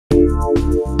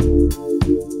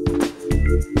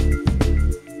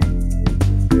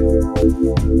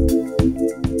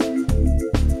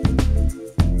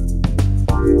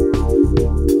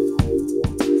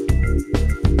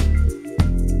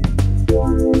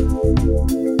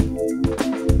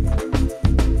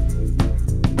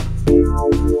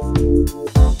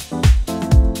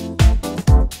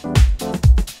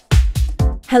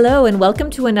Hello and welcome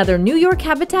to another New York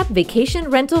Habitat vacation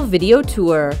rental video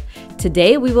tour.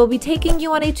 Today we will be taking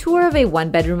you on a tour of a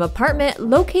one-bedroom apartment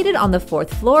located on the 4th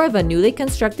floor of a newly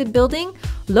constructed building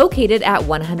located at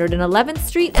 111th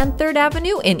Street and 3rd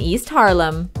Avenue in East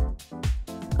Harlem.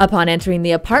 Upon entering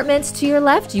the apartment, to your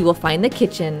left you will find the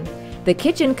kitchen. The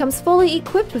kitchen comes fully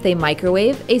equipped with a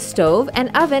microwave, a stove, an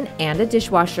oven, and a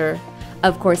dishwasher.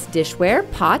 Of course, dishware,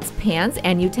 pots, pans,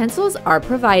 and utensils are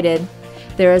provided.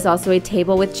 There is also a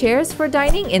table with chairs for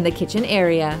dining in the kitchen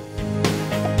area.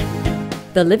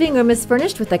 The living room is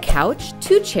furnished with a couch,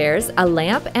 2 chairs, a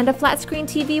lamp, and a flat-screen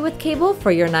TV with cable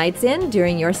for your nights in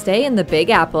during your stay in the Big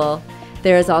Apple.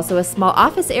 There is also a small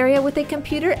office area with a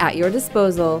computer at your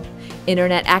disposal.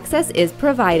 Internet access is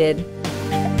provided.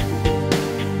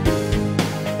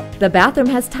 The bathroom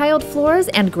has tiled floors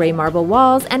and gray marble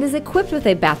walls and is equipped with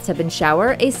a bathtub and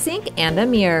shower, a sink, and a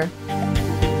mirror.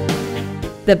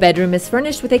 The bedroom is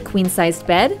furnished with a queen-sized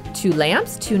bed, 2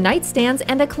 lamps, 2 nightstands,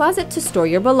 and a closet to store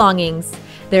your belongings.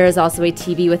 There is also a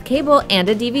TV with cable and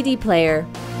a DVD player.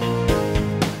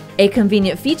 A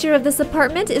convenient feature of this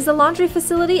apartment is a laundry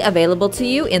facility available to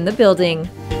you in the building.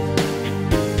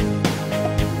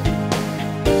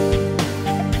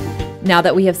 Now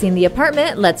that we have seen the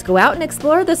apartment, let's go out and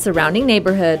explore the surrounding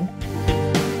neighborhood.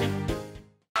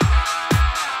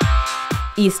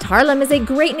 East Harlem is a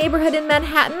great neighborhood in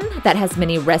Manhattan that has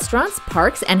many restaurants,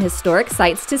 parks, and historic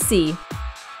sights to see.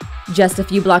 Just a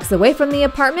few blocks away from the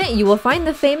apartment, you will find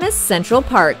the famous Central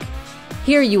Park.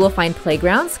 Here you will find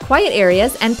playgrounds, quiet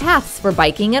areas, and paths for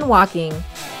biking and walking.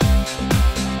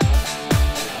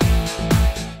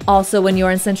 Also, when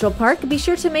you're in Central Park, be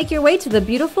sure to make your way to the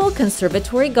beautiful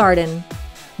Conservatory Garden.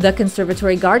 The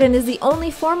Conservatory Garden is the only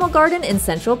formal garden in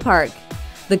Central Park.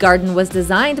 The garden was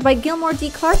designed by Gilmore D.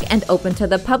 Clark and opened to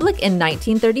the public in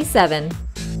 1937.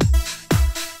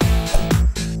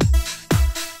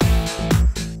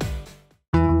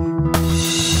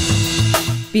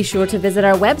 Be sure to visit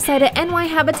our website at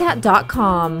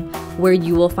nyhabitat.com, where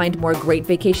you will find more great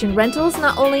vacation rentals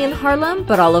not only in Harlem,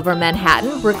 but all over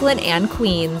Manhattan, Brooklyn, and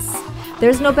Queens.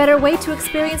 There's no better way to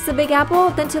experience the Big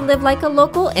Apple than to live like a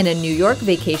local in a New York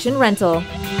vacation rental.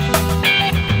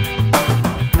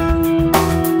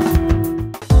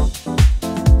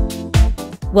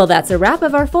 Well, that's a wrap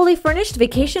of our fully furnished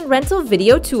vacation rental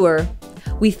video tour.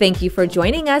 We thank you for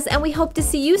joining us and we hope to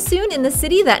see you soon in the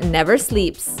city that never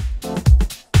sleeps.